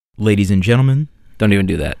Ladies and gentlemen. Don't even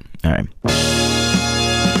do that. All right.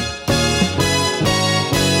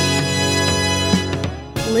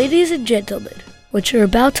 Ladies and gentlemen, what you're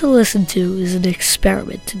about to listen to is an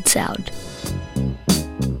experiment in sound.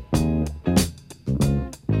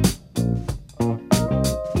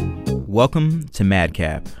 Welcome to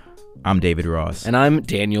maDCap. I'm David Ross. And I'm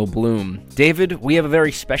Daniel Bloom. David, we have a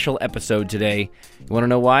very special episode today. You want to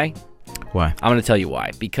know why? Why? I'm going to tell you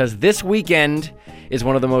why. Because this weekend is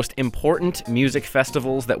one of the most important music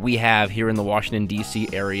festivals that we have here in the Washington, D.C.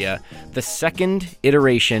 area. The second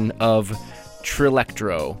iteration of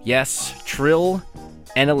Trillectro. Yes, Trill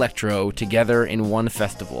and Electro together in one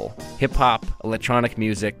festival. Hip-hop, electronic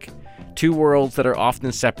music, two worlds that are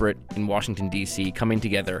often separate in Washington, D.C., coming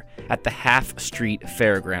together at the Half Street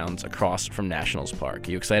Fairgrounds across from Nationals Park.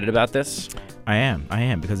 Are you excited about this? I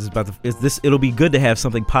am, because it'll be good to have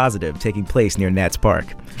something positive taking place near Nats Park.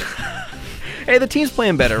 Hey, the team's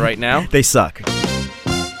playing better right now. They suck.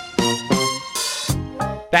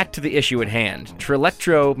 Back to the issue at hand,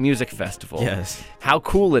 Trillectro Music Festival. Yes. How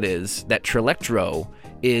cool it is that Trillectro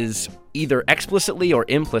is either explicitly or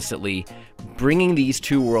implicitly bringing these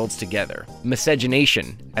two worlds together.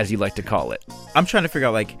 Miscegenation, as you like to call it. I'm trying to figure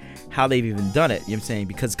out, how they've even done it, you know what I'm saying?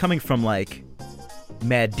 Because coming from, maDCap,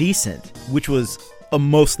 which was a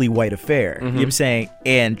mostly white affair, you know what I'm saying?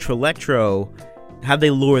 And Trillectro, how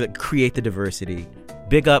they create the diversity.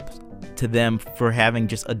 Big up to them for having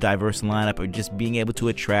just a diverse lineup or just being able to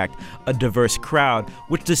attract a diverse crowd,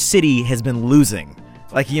 which the city has been losing. You know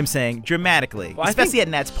what I'm saying? Dramatically. Well, especially at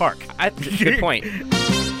Nats Park. Good point.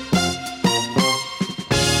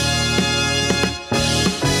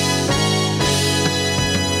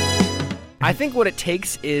 I think what it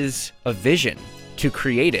takes is a vision to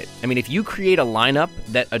create it. I mean, if you create a lineup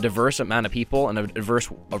that a diverse amount of people and a diverse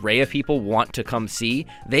array of people want to come see,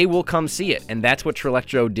 they will come see it. And that's what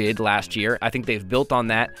Trillectro did last year. I think they've built on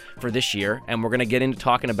that for this year. And we're going to get into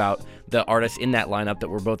talking about the artists in that lineup that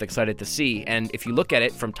we're both excited to see. And if you look at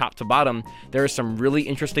it from top to bottom, there are some really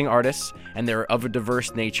interesting artists and they're of a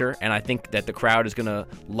diverse nature. And I think that the crowd is going to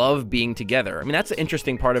love being together. I mean, that's the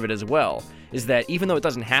interesting part of it as well, is that even though it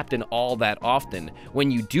doesn't happen all that often,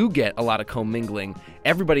 when you do get a lot of commingling,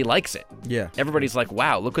 everybody likes it. Yeah. Everybody's like,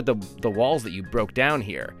 wow, look at the walls that you broke down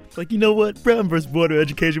here. You know what? Brown versus Board of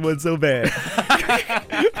Education wasn't so bad.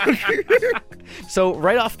 So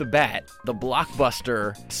right off the bat, the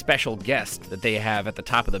blockbuster special guest that they have at the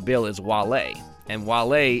top of the bill is Wale. And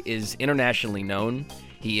Wale is internationally known.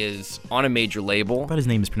 He is on a major label. But his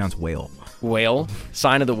name is pronounced Whale. Whale,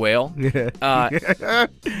 Sign of the Whale.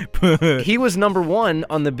 He was number one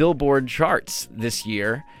on the Billboard charts this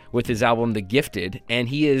year with his album The Gifted, and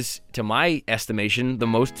he is, to my estimation, the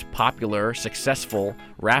most popular, successful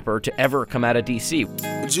rapper to ever come out of D.C.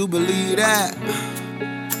 Would you believe that?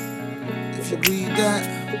 If you believe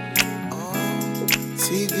that,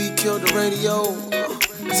 TV killed the radio.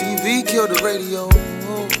 TV killed the radio.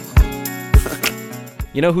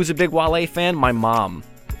 You know who's a big Wale fan? My mom.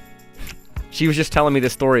 She was just telling me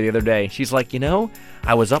this story the other day. She's like,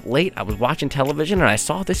 I was up late, I was watching television, and I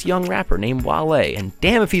saw this young rapper named Wale, and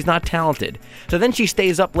damn if he's not talented. So then she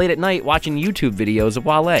stays up late at night watching YouTube videos of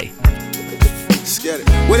Wale. Get it.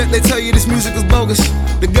 What if they tell you this music is bogus?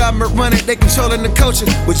 The government run it, they controlling the culture.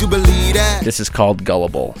 Would you believe that? This is called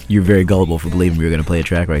Gullible. You're very gullible for believing we were going to play a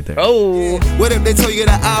track right there. Oh! What if they tell you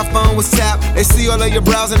that iPhone was tapped? They see all of your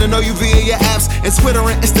browsing and know you via your apps. And Twitter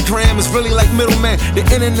and Instagram is really like middlemen. The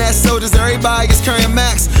internet soldiers, everybody is carrying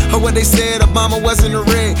Max. Or what they said, Obama wasn't a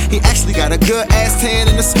rig. He actually got a good ass tan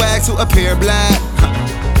and the swag to appear black.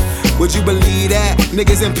 Would you believe that?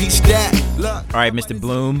 Niggas impeach that. Look. All right, Mr.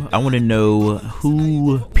 Bloom, I want to know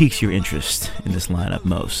who piques your interest in this lineup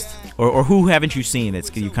most? Or who haven't you seen that's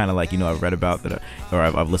you kind of I've read about that, or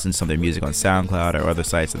I've listened to some of their music on SoundCloud or other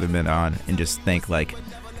sites that they've been on and just think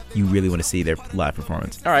you really want to see their live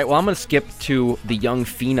performance? All right, well, I'm going to skip to the young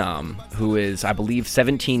phenom who is, I believe,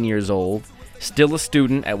 17 years old, still a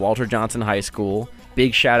student at Walter Johnson High School.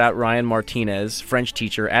 Big shout out Ryan Martinez, French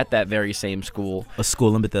teacher at that very same school. A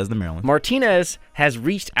school in Bethesda, Maryland. Martinez has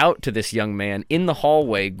reached out to this young man in the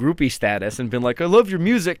hallway, groupie status, and been like, I love your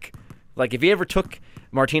music. If he ever took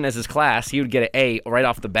Martinez's class, he would get an A right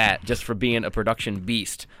off the bat just for being a production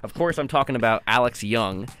beast. Of course, I'm talking about Alex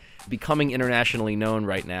Young, becoming internationally known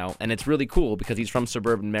right now, and it's really cool because he's from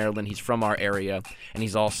suburban Maryland, he's from our area, and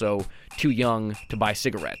he's also too young to buy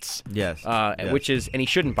cigarettes. Yes. Which is, and he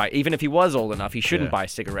shouldn't buy, even if he was old enough, he shouldn't buy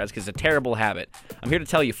cigarettes because it's a terrible habit. I'm here to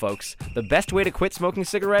tell you folks, the best way to quit smoking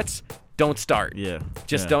cigarettes, don't start. Yeah.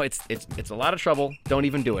 Just yeah. don't. It's a lot of trouble. Don't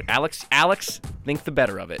even do it. Alex, think the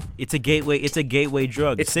better of it. It's a gateway. It's a gateway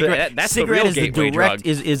drug. It's cigarette. that's cigarette the real is gateway the direct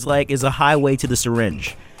drug. is a highway to the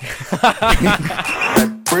syringe.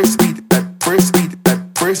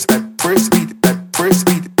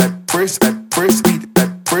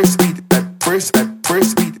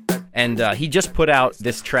 And he just put out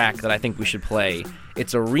this track that I think we should play.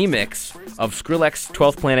 It's a remix of Skrillex's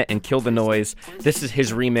 12th Planet and Kill the Noise. This is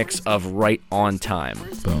his remix of Right on Time.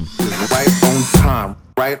 Boom. Right on time,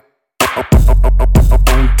 right on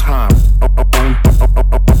time, on time,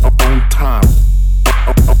 on time,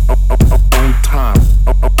 on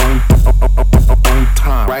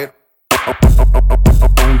time, right on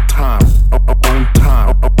time, on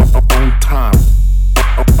time, on time,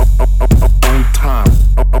 on time,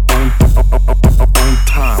 on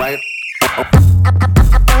time, right.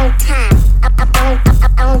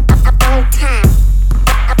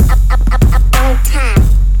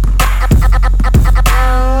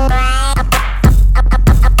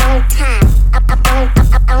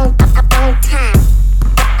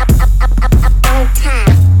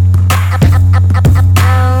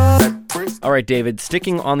 All right, David,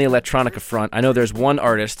 sticking on the electronica front, I know there's one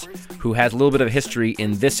artist who has a little bit of history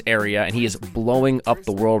in this area, and he is blowing up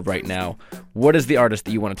the world right now. What is the artist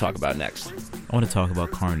that you want to talk about next? I want to talk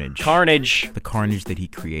about Carnage. Carnage. The carnage that he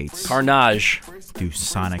creates. Carnage. Through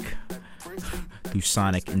sonic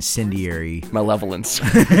incendiary Malevolence.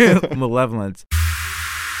 malevolence.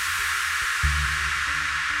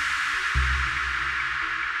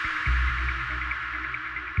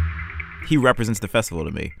 He represents the festival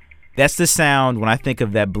to me. That's the sound when I think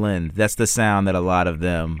of that blend. That's the sound that a lot of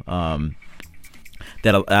them, I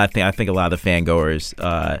think a lot of the fangoers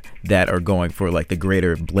that are going for like the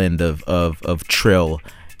greater blend of trill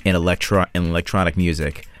and electronic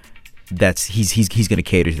music. That's he's going to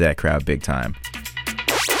cater to that crowd big time.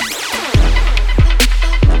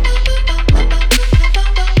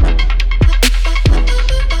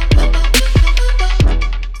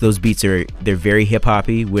 Those beats they're very hip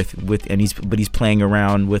hoppy but he's playing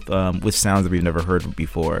around with sounds that we've never heard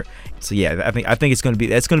before. So yeah, I think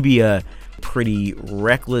that's gonna be a pretty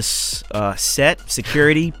reckless set.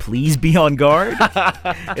 Security, please be on guard.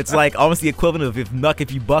 It's like almost the equivalent of if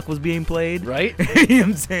You Buck was being played, Right? You know what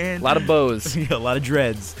I'm saying? A lot of bows. Yeah, a lot of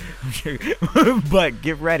dreads. I'm sure. But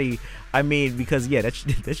get ready. I mean, because yeah, that's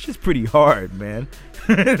just pretty hard, man.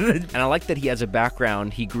 And I like that he has a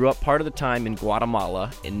background. He grew up part of the time in Guatemala,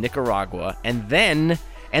 in Nicaragua, and then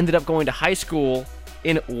ended up going to high school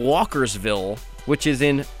in Walkersville, which is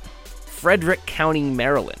in Frederick County,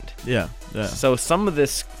 Maryland. Yeah. So some of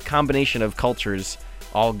this combination of cultures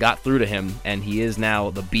all got through to him, and he is now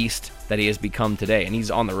the beast that he has become today, and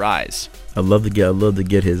he's on the rise. I'd love to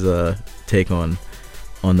get his take on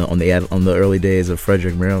the early days of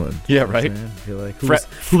Frederick, Maryland. Yeah, right. You're like,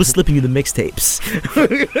 who was slipping you the mixtapes?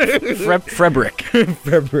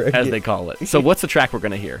 Frebrick, as they call it. So what's the track we're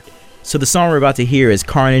gonna hear? So the song we're about to hear is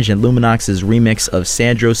Carnage and Luminox's remix of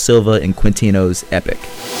Sandro Silva and Quintino's Epic.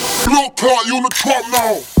 Blood clot, you in the trap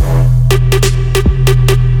now.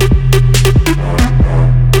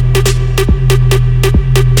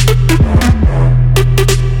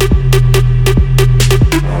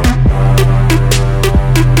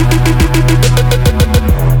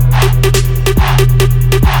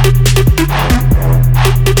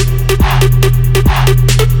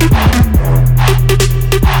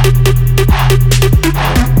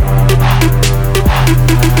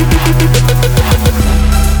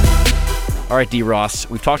 All right, D. Ross,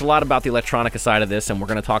 we've talked a lot about the electronica side of this, and we're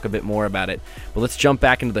going to talk a bit more about it. But let's jump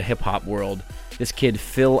back into the hip-hop world. This kid,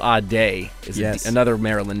 Phil Ade, is another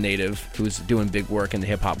Maryland native who's doing big work in the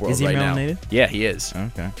hip-hop world Is he right Maryland now. native? Yeah, he is.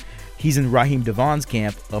 Okay. He's in Raheem Devon's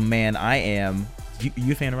camp, a man I am.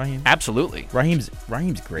 You a fan of Raheem? Absolutely. Raheem's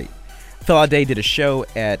great. Phil Ade did a show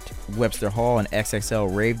at Webster Hall, and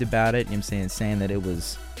XXL raved about it. You know what I'm saying that it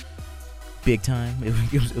was big time.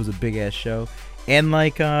 It was a big-ass show. And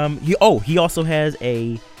like he also has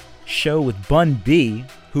a show with Bun B,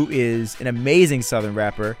 who is an amazing Southern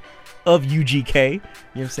rapper of UGK. You know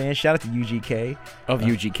what I'm saying? Shout out to UGK. Of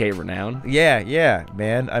UGK renown. Yeah,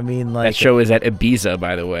 man. I mean, like, that show is at Ibiza,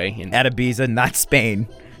 by the way. At Ibiza, not Spain.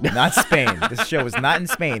 Not Spain. This show is not in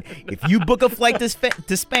Spain. If you book a flight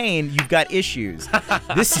to Spain, you've got issues.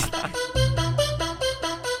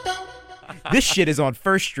 This shit is on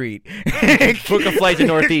First Street. Book a flight to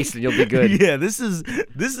Northeast and you'll be good. Yeah, this is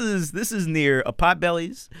near a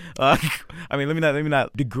Potbelly's. I mean, let me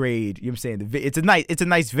not degrade. You know what I'm saying? It's a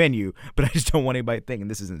nice venue, but I just don't want anybody thinking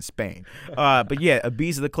this is in Spain. But yeah,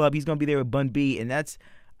 Ibiza the club. He's gonna be there with Bun B, and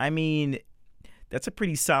that's a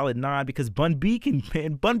pretty solid nod because Bun B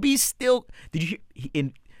Bun B still. Did you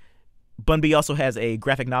hear? Bun B also has a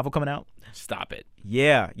graphic novel coming out. Stop it.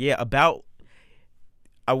 Yeah, about.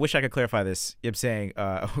 I wish I could clarify this. I'm saying,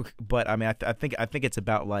 but I mean, I think it's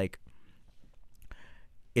about like.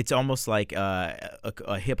 It's almost like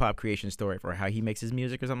a hip hop creation story for how he makes his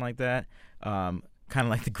music or something like that. Kind of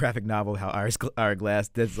like the graphic novel how Ira Glass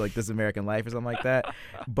does like This American Life or something like that.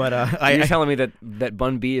 But you're telling me that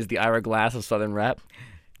Bun B is the Ira Glass of Southern rap?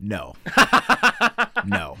 No.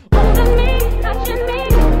 No.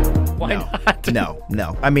 Why not?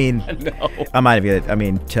 No. I mean, no. I'm not even gonna. I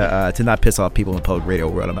mean, to not piss off people in the public radio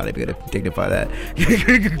world, I'm not even gonna dignify that.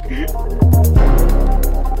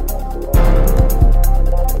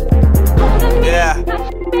 Yeah.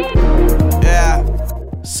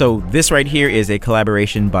 So this right here is a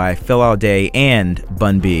collaboration by Phil All Day and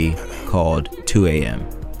Bun B called 2 a.m.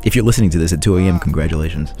 If you're listening to this at 2 a.m.,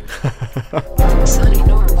 congratulations. Sunny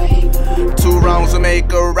Norway. 2 wrongs will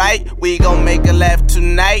make a right. We gon' make a left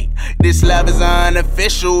tonight. This love is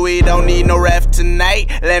unofficial. We don't need no ref tonight.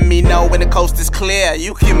 Let me know when the coast is clear.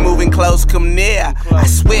 You can move in close, come near. I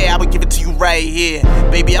swear I would give it to you right here.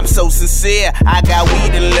 Baby, I'm so sincere. I got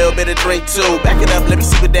weed and a little bit of drink too. Back it up, let me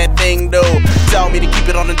see what that thing do. Told me to keep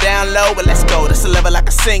it on the down low, but let's go. That's a level I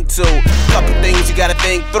can sink to. Couple things you gotta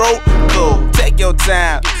think through. Cool, take your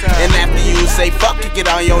time. And after you say fuck it, get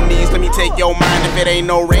on your knees. Let me take your mind. If it ain't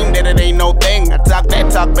no ring, then it ain't no thing. I talk that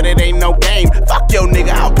talk, but it ain't no game. Fuck your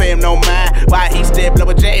nigga, I don't pay him no mind. Why he still blow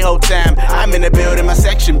a J whole time? I'm in the building, my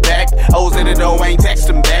section back. O's at the door, ain't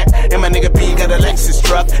texting back. And my nigga B got a Lexus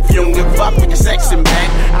truck. If you don't give a fuck, we can sex him back.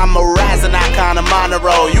 I'm a rising icon of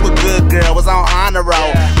monorail. You a good girl, was on honor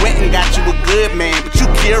roll. Went and got you a good man, but you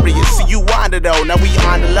curious, see you wander though. Now we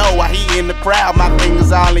on the low, while he in the crowd. My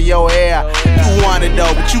fingers all in your hair. You want it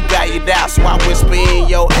though, but you got your doubts, so I whisper in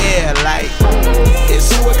your ear like it's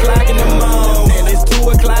 2 o'clock in the morning. It's 2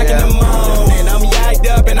 o'clock in the morning. I'm yacked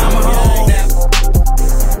up and I'm home.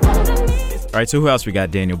 All right, so who else we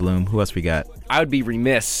got, Daniel Bloom? Who else we got? I would be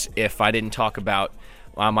remiss if I didn't talk about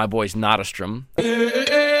my boys maDCap.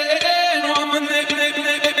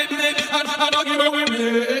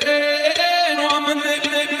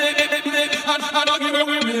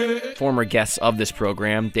 Former guests of this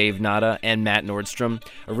program, Dave Nada and Matt Nordstrom,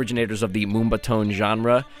 originators of the Moombahton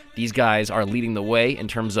genre. These guys are leading the way in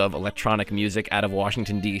terms of electronic music out of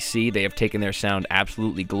Washington, D.C. They have taken their sound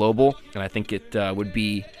absolutely global, and I think it would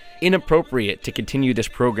be inappropriate to continue this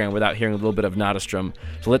program without hearing a little bit of maDCap.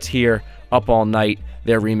 So let's hear Up All Night,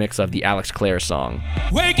 their remix of the Alex Clare song.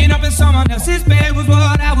 Waking up in someone else's bed was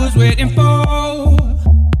what I was waiting for.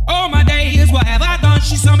 All my days, what have I done?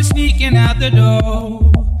 She saw me sneaking out the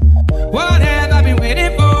door. What have I been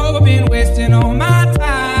waiting for? Been wasting all my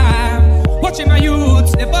time. Watching my youth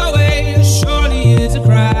slip away surely is a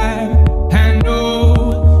crime. And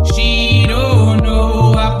no, she don't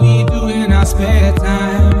know what we do in our spare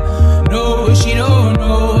time. No, she don't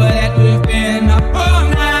know that we've been up all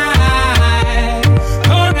night.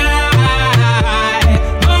 All night,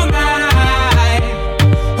 all night,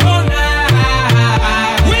 all night.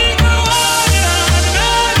 We go on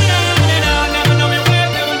and on, never know me where,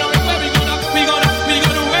 never know me where we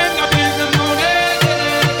gonna wake up in the morning.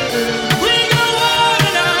 We go on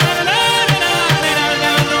and on, never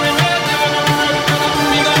know me where, never know me where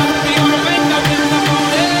we gonna wake up in the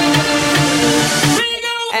morning. We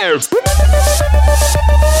go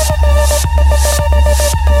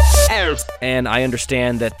And I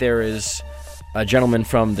understand that there is a gentleman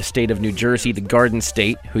from the state of New Jersey, the Garden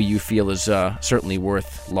State, who you feel is certainly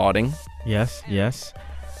worth lauding. Yes.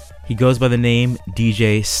 He goes by the name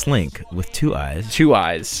DJ Slink with 2 eyes. 2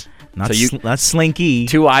 eyes. Not Slinky.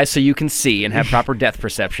 2 eyes so you can see and have proper depth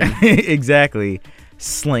perception. Exactly.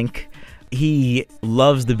 Slink. He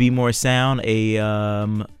loves the Be More sound.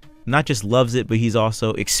 Not just loves it, but he's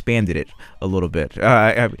also expanded it a little bit.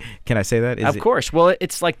 Can I say that? Of course. Well,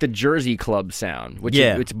 it's like the Jersey club sound, which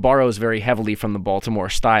it borrows very heavily from the Baltimore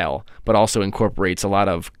style, but also incorporates a lot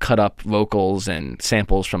of cut-up vocals and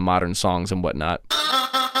samples from modern songs and whatnot.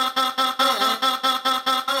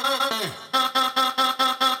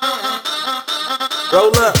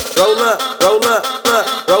 Roll up, roll up, roll up,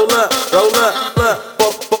 roll up, roll up,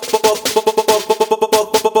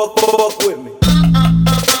 with me.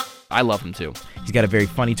 I love him too. He's got a very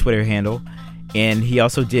funny Twitter handle, and he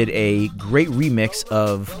also did a great remix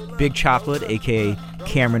of Big Chocolate, aka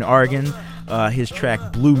Cameron Argan, his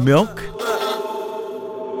track Blue Milk.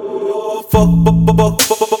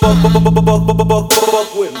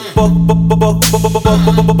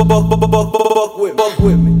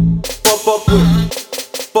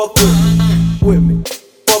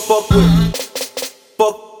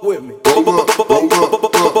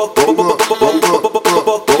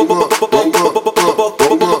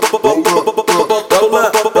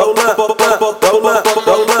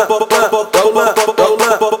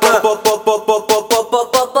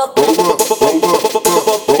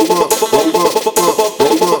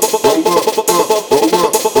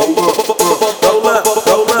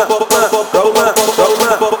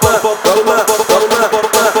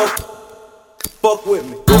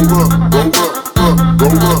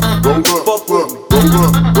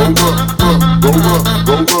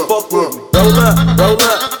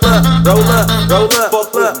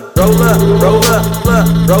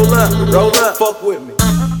 roll up, fuck with me.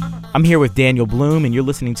 I'm here with Daniel Bloom, and you're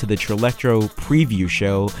listening to the Trillectro Preview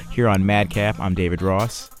show here on maDCap. I'm David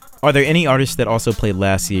Ross. Are there any artists that also played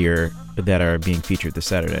last year that are being featured this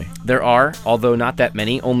Saturday? There are, although not that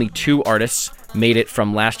many. Only 2 artists made it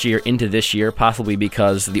from last year into this year, possibly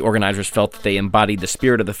because the organizers felt that they embodied the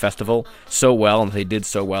spirit of the festival so well, and they did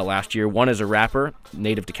so well last year. One is a rapper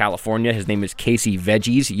native to California. His name is Casey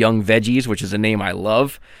Veggies, Young Veggies, which is a name I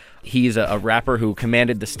love. He's a rapper who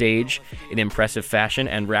commanded the stage in impressive fashion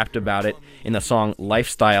and rapped about it in the song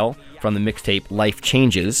Lifestyle from the mixtape Life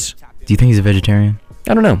Changes. Do you think he's a vegetarian?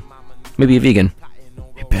 I don't know. Maybe a vegan.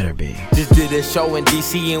 It better be. Just did a show in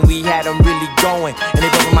DC and we had them really going. And they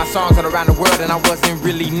bumping my songs all around the world and I wasn't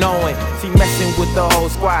really knowing. She messing with the whole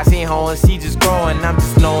squad, she ain't hoeing, she just growing. I'm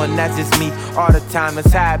just knowing that's just me all the time,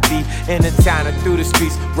 it's how I be. In the town and through the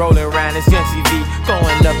streets, rolling around this young TV.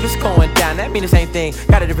 Going up, it's going down, that mean the same thing.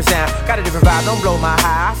 Got a different sound, got a different vibe, don't blow my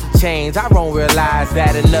high. I should change, I won't realize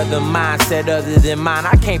that another mindset other than mine,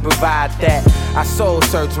 I can't provide that. I soul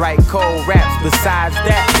search, write cold raps, besides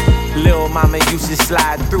that. Lil' mama, you should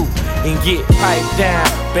slide through and get piped down.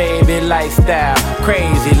 Baby lifestyle,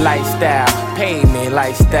 crazy lifestyle, pay me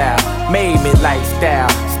lifestyle, made me lifestyle.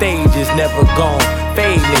 Stage is never gone,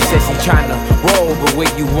 fade me. Says he tryna roll, but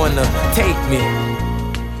where you wanna take me?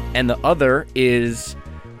 And the other is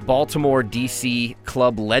Baltimore, D.C.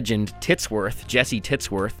 club legend Titsworth, Jesse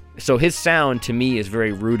Titsworth. So his sound, to me, is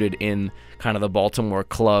very rooted in kind of the Baltimore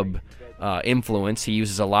club influence. He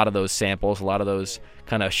uses a lot of those samples, a lot of those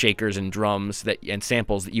kind of shakers and drums and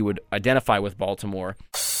samples that you would identify with Baltimore.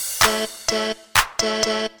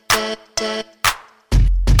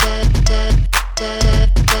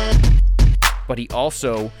 But he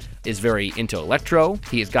also is very into electro.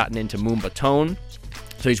 He has gotten into Moomba tone.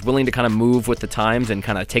 So he's willing to kind of move with the times and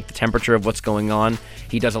kind of take the temperature of what's going on.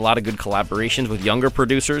 He does a lot of good collaborations with younger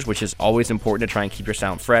producers, which is always important to try and keep your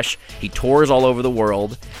sound fresh. He tours all over the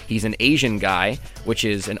world. He's an Asian guy, which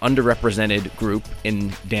is an underrepresented group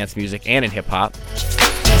in dance music and in hip-hop.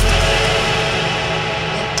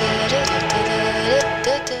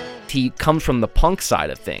 He comes from the punk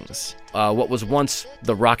side of things. What was once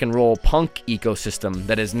the rock and roll punk ecosystem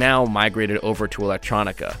that has now migrated over to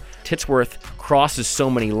electronica. Titsworth crosses so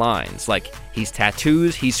many lines. Like, he's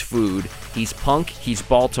tattoos, he's food, he's punk, he's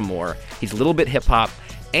Baltimore, he's a little bit hip-hop,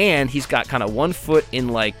 and he's got kind of one foot in,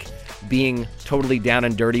 like, being totally down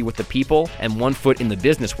and dirty with the people, and one foot in the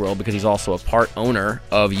business world because he's also a part owner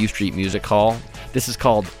of U Street Music Hall. This is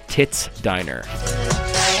called Tits Diner.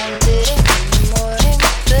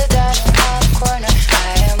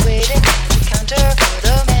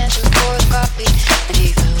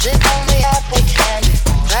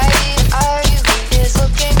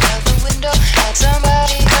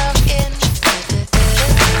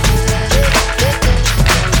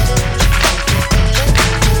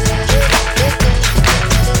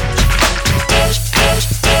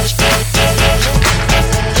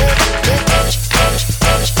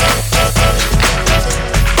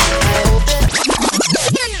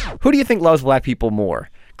 Who do you think loves black people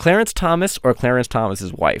more, Clarence Thomas or Clarence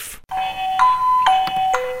Thomas's wife?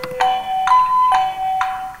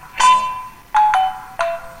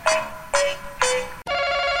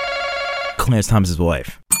 Clarence Thomas's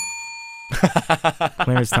wife.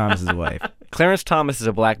 Clarence Thomas's wife. Clarence Thomas is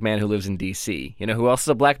a black man who lives in D.C. You know who else is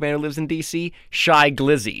a black man who lives in D.C.? Shy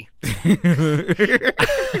Glizzy.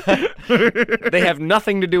 They have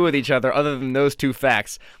nothing to do with each other other than those two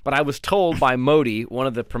facts. But I was told by Modi, one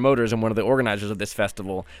of the promoters and one of the organizers of this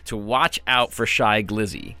festival, to watch out for Shy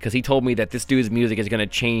Glizzy, because he told me that this dude's music is going to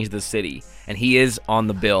change the city. And he is on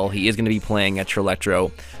the bill. He is going to be playing at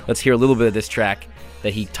Trillectro. Let's hear a little bit of this track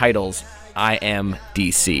that he titles I Am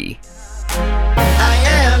DC. I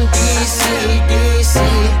am DC, DC,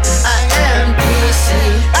 I am DC.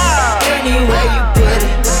 Anyway you put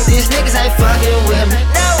it, these niggas ain't fucking with me.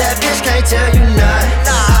 That bitch can't tell you nothing.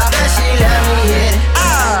 I bet she let me hit it.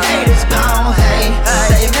 Haters gon' hate,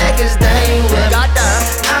 they make us they ain't with me.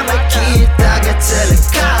 I'ma keep thuggin' till the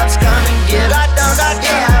cops come and get me.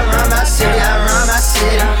 Yeah, I run my city, I run my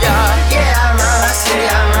city. Yeah, I run my city,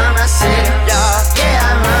 I run my city. Yeah,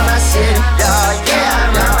 I run my city. Yeah,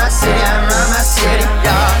 I run my city, I run my city.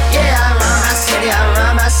 Yeah, I run my city, I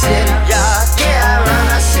run my city. Yeah, I run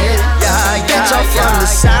my city. Get your from the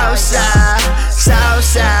south side, south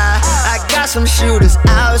side. I got some shooters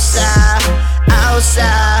outside,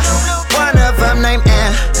 outside. One of them named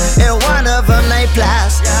Ant, and one of them named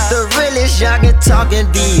Plas. The realest youngin' talking,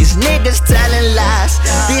 these niggas telling lies.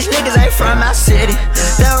 These niggas ain't from my city,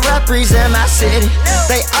 they represent my city.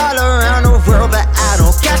 They all around the world, but I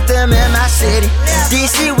don't catch them in my city.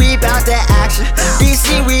 DC, we bout that action.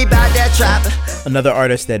 DC, we trapper. Another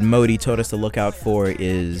artist that Modi told us to look out for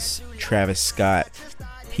is Travis Scott.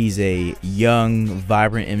 He's a young,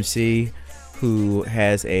 vibrant MC who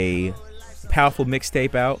has a powerful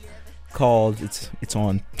mixtape out called it's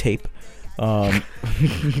on tape.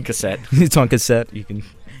 Cassette. It's on cassette. You can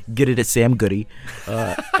get it at Sam Goody.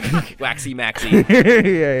 Waxy Maxy.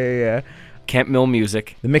 Yeah. Kemp Mill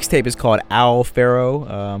Music. The mixtape is called Owl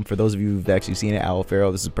Pharaoh. For those of you who've actually seen it, Owl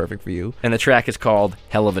Pharaoh, this is perfect for you. And the track is called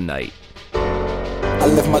Hell of a Night. I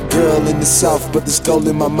left my girl in the south, but there's gold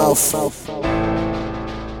in my mouth.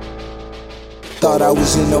 Thought I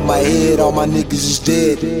was in on my head, all my niggas is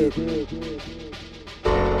dead.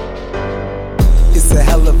 It's a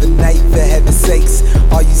hell of a night, for heaven's sakes.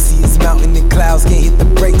 All you see is mountain and clouds, can't hit the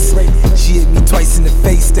brakes. She hit me twice in the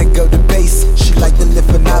face, then go to base. She like to lift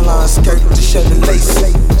a nylon skirt to show the lace.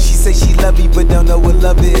 She say she love me, but don't know what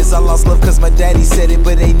love is. I lost love cause my daddy said it,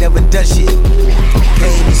 but ain't never done shit.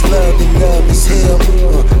 Pain is love and love is hell.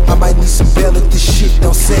 I might need some bail if this shit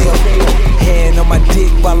don't sell. Hand on my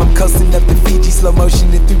dick while I'm coasting up the Fiji. Slow motion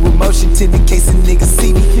and through emotion, 10 in case a nigga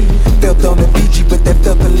see me. Felt on the Fiji, but that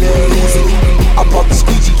felt a little easy. I bought the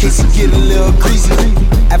squeegee case to get a little greasy.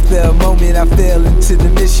 After a moment I fell into the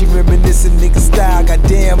mist. She reminiscing nigga style.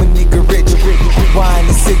 Goddamn, a nigga rich. Wine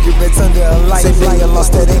and cigarettes under a light. Say I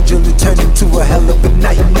lost that angel and turned into a hell of a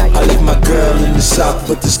night. I leave my girl in the south,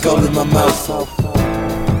 but there's gold in my mouth.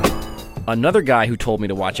 Another guy who told me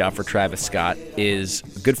to watch out for Travis Scott is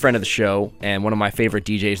a good friend of the show and one of my favorite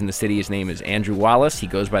DJs in the city. His name is Andrew Wallace. He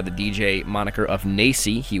goes by the DJ moniker of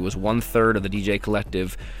Nacy. He was 1/3 of the DJ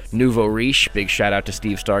collective Nouveau Riche. Big shout out to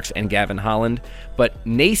Steve Starks and Gavin Holland. But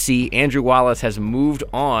Nacy, Andrew Wallace, has moved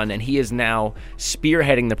on and he is now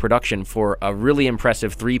spearheading the production for a really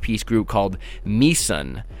impressive 3-piece group called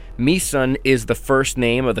Misun. Misun is the first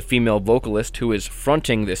name of the female vocalist who is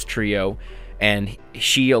fronting this trio. And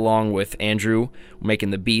she, along with Andrew,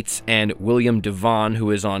 making the beats, and William Devon,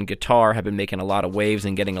 who is on guitar, have been making a lot of waves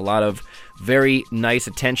and getting a lot of very nice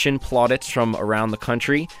attention, plaudits from around the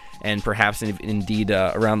country, and perhaps indeed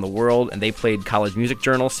around the world. And they played College Music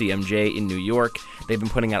Journal, CMJ, in New York. They've been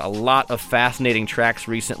putting out a lot of fascinating tracks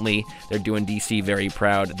recently. They're doing DC very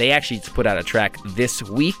proud. They actually just put out a track this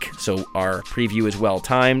week, so our preview is well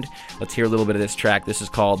timed. Let's hear a little bit of this track. This is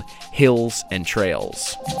called Hills and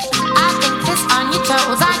Trails. I think this on your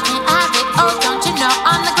toes, I can't have it. Oh, don't you know,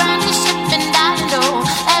 on the ground is shipping down low.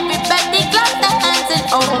 Everybody clap their hands and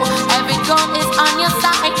oh, every goal is on your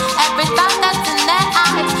side. Every thought that's in their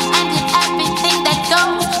eyes, and in everything that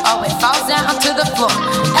goes, oh, it falls down to the floor.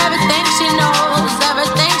 Everything she knows,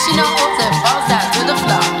 it falls down to the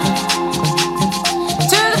floor.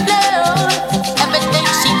 To the floor. Everything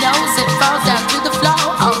she knows, it falls down to the floor.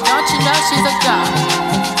 Oh, don't you know she's a girl?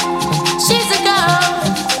 She's a girl.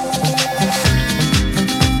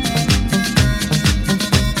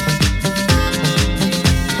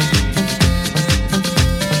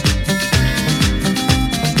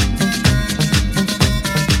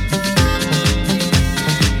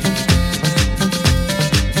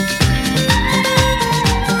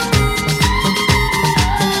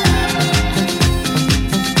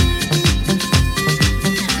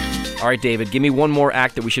 All right, David, give me one more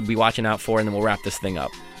act that we should be watching out for, and then we'll wrap this thing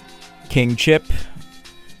up. King Chip,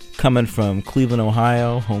 coming from Cleveland,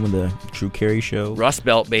 Ohio, home of the Drew Carey Show. Rust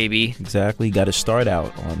Belt, baby. Exactly. Got to start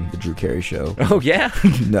out on the Drew Carey Show. Oh, yeah?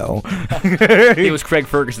 No. He was Craig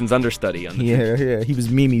Ferguson's understudy. On the yeah. He was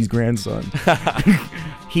Mimi's grandson.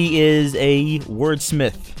 He is a wordsmith. You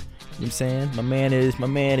know what I'm saying? My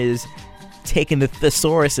man is taking the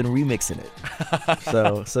thesaurus and remixing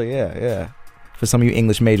it. So yeah. For some of you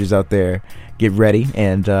English majors out there, get ready.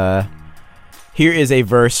 And here is a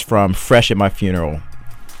verse from Fresh at My Funeral,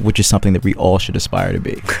 which is something that we all should aspire to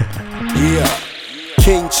be. Yeah.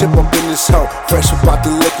 King Chip up in this hoe, fresh about the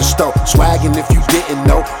liquor store. Swaggin' if you didn't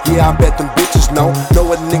know, yeah, I bet them bitches know. Know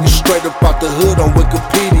a nigga straight up out the hood on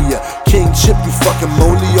Wikipedia. King Chip, you fucking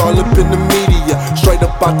molly all up in the media. Straight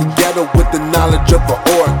up out the ghetto with the knowledge of an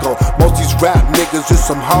oracle. Most these rap niggas is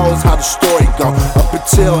some hoes, how the story go. Up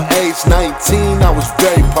until age 19, I was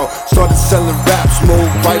very poor. Started selling raps, moved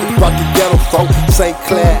right up out the ghetto folk. St.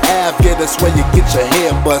 Clair Ave, yeah, that's where you get your hair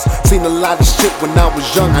bust. Seen a lot of shit when I was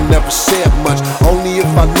young, I never said much. Only if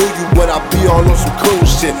I knew you, would I be all on some cool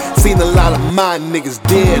shit. Seen a lot of my niggas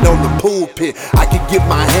dead on the pulpit. I could get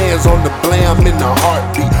my hands on the blam in a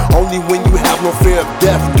heartbeat. Only when you have no fear of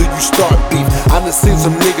death do you start beef. I done seen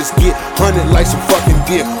some niggas get hunted like some fucking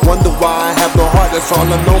deer. Wonder why I have no heart, that's all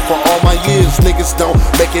I know for all my years. Niggas don't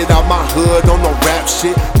make it out my hood on no rap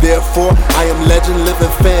shit. Therefore, I am legend,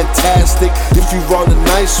 living fantastic. If you roll a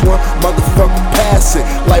nice one, motherfucker pass it.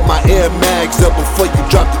 Like my Air Mags up before you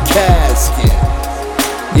drop the cast.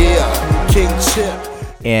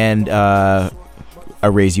 and I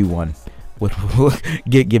raise you one.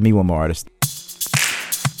 Give me one more artist.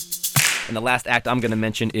 And the last act I'm going to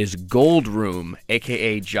mention is Gold Room,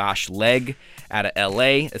 a.k.a. Josh Legg out of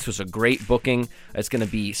L.A. This was a great booking. It's going to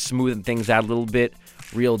be smoothing things out a little bit.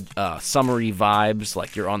 Real summery vibes,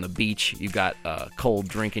 like you're on the beach. You've got a cold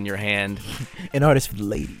drink in your hand. An artist for the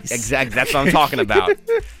ladies. Exactly. That's what I'm talking about.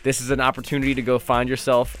 This is an opportunity to go find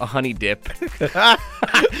yourself a honey dip.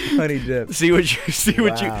 Honey dip. See what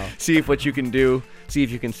you can do. See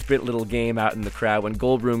if you can spit a little game out in the crowd. When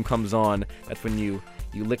Gold Room comes on, that's when you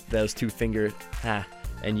lick those two fingers,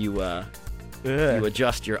 and you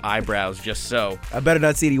adjust your eyebrows just so. I better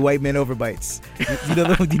not see any white man overbites. Do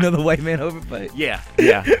you know the white man overbite? Yeah.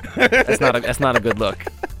 That's not a good look.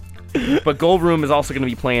 But Gold Room is also going to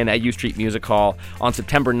be playing at U Street Music Hall on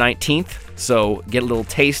September 19th. So get a little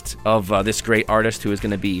taste of this great artist who is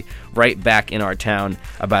going to be right back in our town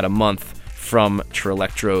about a month from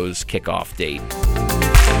Trillectro's kickoff date.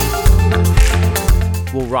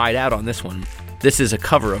 We'll ride out on this one. This is a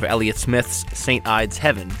cover of Elliott Smith's St. Ides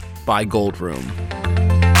Heaven by Gold Room.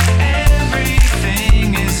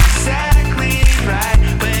 Everything is exactly right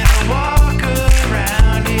when I walk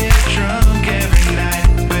around here drunk every night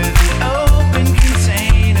with an open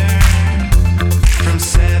container from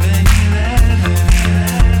 7-Eleven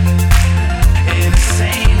in a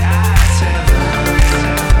St. Ides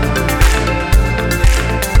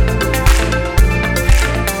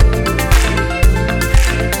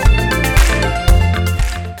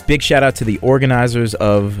Big shout out to the organizers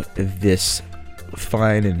of this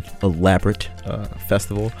fine and elaborate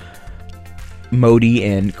festival, Modi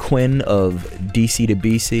and Quinn of DC to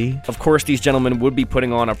BC. Of course, these gentlemen would be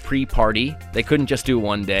putting on a pre-party. They couldn't just do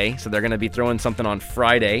one day, so they're going to be throwing something on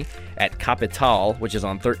Friday at Capital, which is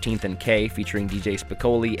on 13th and K, featuring DJ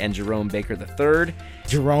Spicoli and Jerome Baker III.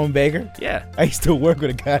 Jerome Baker? Yeah. I used to work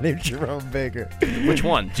with a guy named Jerome Baker. Which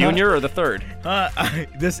one, Junior or the third?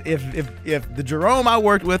 If the Jerome I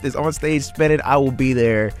worked with is on stage spinning, I will be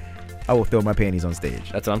there. I will throw my panties on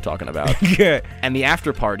stage. That's what I'm talking about. And the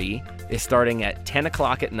after party is starting at 10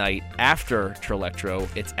 o'clock at night after Trillectro.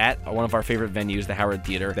 It's at one of our favorite venues, the Howard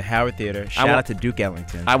Theater. The Howard Theater. Shout out to Duke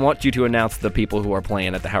Ellington. I want you to announce the people who are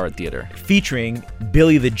playing at the Howard Theater. Featuring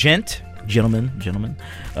Billy the Gent, gentlemen,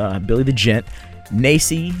 Billy the Gent,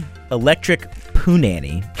 Nacy, Electric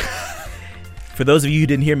Poonanny. For those of you who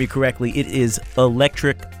didn't hear me correctly, it is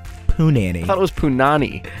Electric Poonanny. I thought it was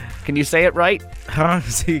Poonani. Can you say it right? Huh?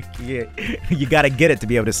 See, yeah, you got to get it to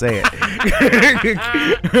be able to say it.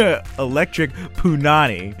 Electric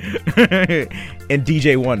Poonanny and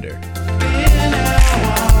DJ Wonder.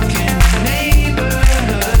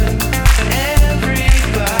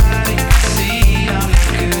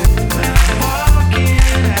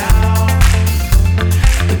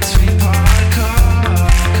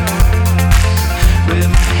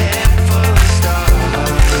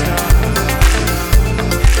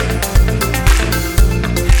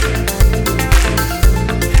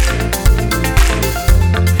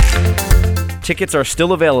 Tickets are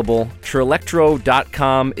still available.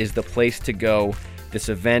 Trillectro.com is the place to go. This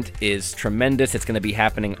event is tremendous. It's going to be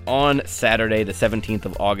happening on Saturday, the 17th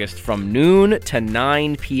of August, from noon to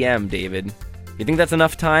 9 p.m., David. You think that's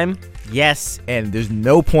enough time? Yes, and there's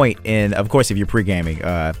no point in, of course, if you're pre-gaming,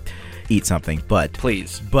 eat something, but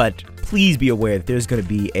please be aware that there's going to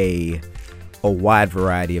be a wide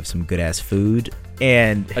variety of some good-ass food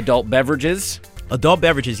and adult beverages. Adult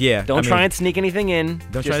beverages, yeah. Don't try and sneak anything in.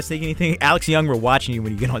 Don't try to sneak anything. Alex Young, we're watching you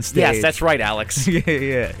when you get on stage. Yes, that's right, Alex.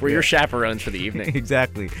 yeah. We're your chaperones for the evening.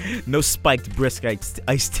 Exactly. No spiked brisk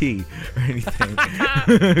iced tea or anything.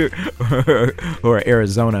 or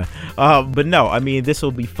Arizona. But no, I mean, this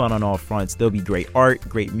will be fun on all fronts. There'll be great art,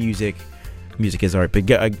 great music. Music is art, but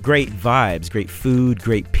great vibes, great food,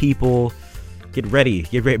 great people. Get ready.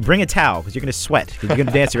 Bring a towel because you're going to sweat. Because you're going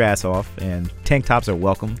to dance your ass off, and tank tops are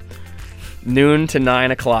welcome. Noon to 9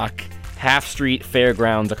 o'clock, Half Street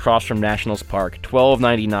Fairgrounds across from Nationals Park,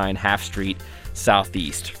 1299 Half Street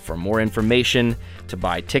Southeast. For more information, to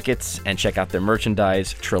buy tickets and check out their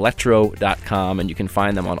merchandise, Trillectro.com, and you can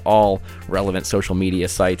find them on all relevant social media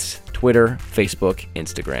sites, Twitter, Facebook,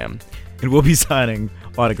 Instagram. And we'll be signing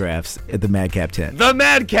autographs at the maDCap tent. The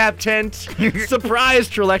maDCap tent! Surprise,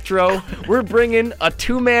 Trillectro! We're bringing a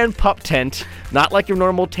two-man pup tent, not like your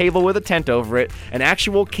normal table with a tent over it, an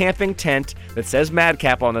actual camping tent that says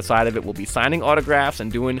maDCap on the side of it. We'll be signing autographs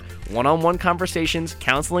and doing one-on-one conversations,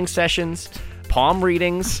 counseling sessions, palm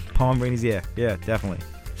readings. Palm readings, yeah, definitely.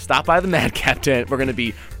 Stop by the maDCap tent. We're going to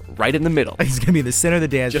be right in the middle. He's gonna be in the center of the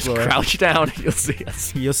dance Just floor. crouch down and you'll see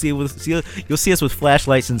us. You'll see us with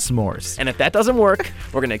flashlights and s'mores. And if that doesn't work,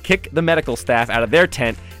 we're gonna kick the medical staff out of their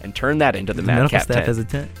tent and turn that into the medical maDCap staff tent. has a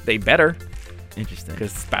tent. They better, Interesting.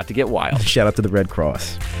 because it's about to get wild. Shout out to the Red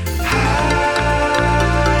Cross.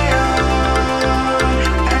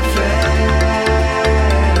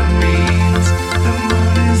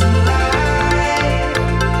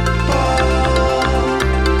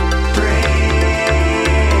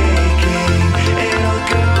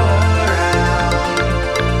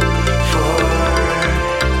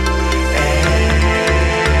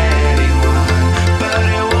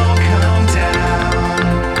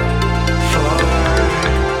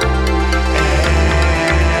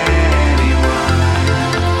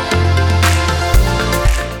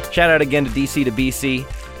 Shout out again to DC to BC,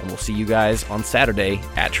 and we'll see you guys on Saturday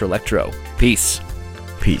at Trillectro. Peace.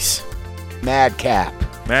 Peace. maDCap.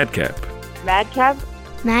 maDCap. maDCap?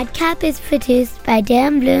 maDCap is produced by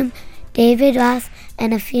Dan Bloom, David Ross,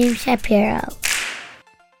 and Afim Shapiro.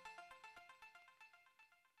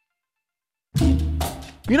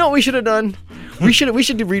 You know what we should have done? We should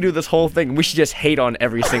redo this whole thing. We should just hate on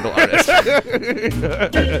every single artist.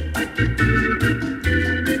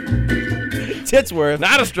 Titsworth.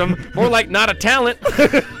 Notastrom, more like not a talent.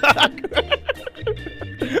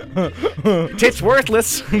 Tits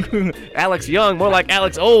worthless. Alex Young, more like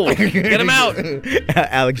Alex Old. Get him out.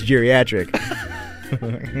 Alex Geriatric.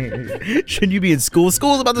 Shouldn't you be in school?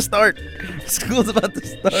 School's about to start. School's about to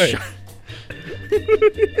start.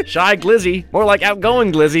 Shy Glizzy, more like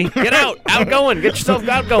outgoing Glizzy. Get out. Outgoing. Get yourself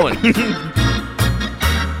outgoing.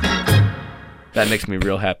 That makes me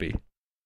real happy.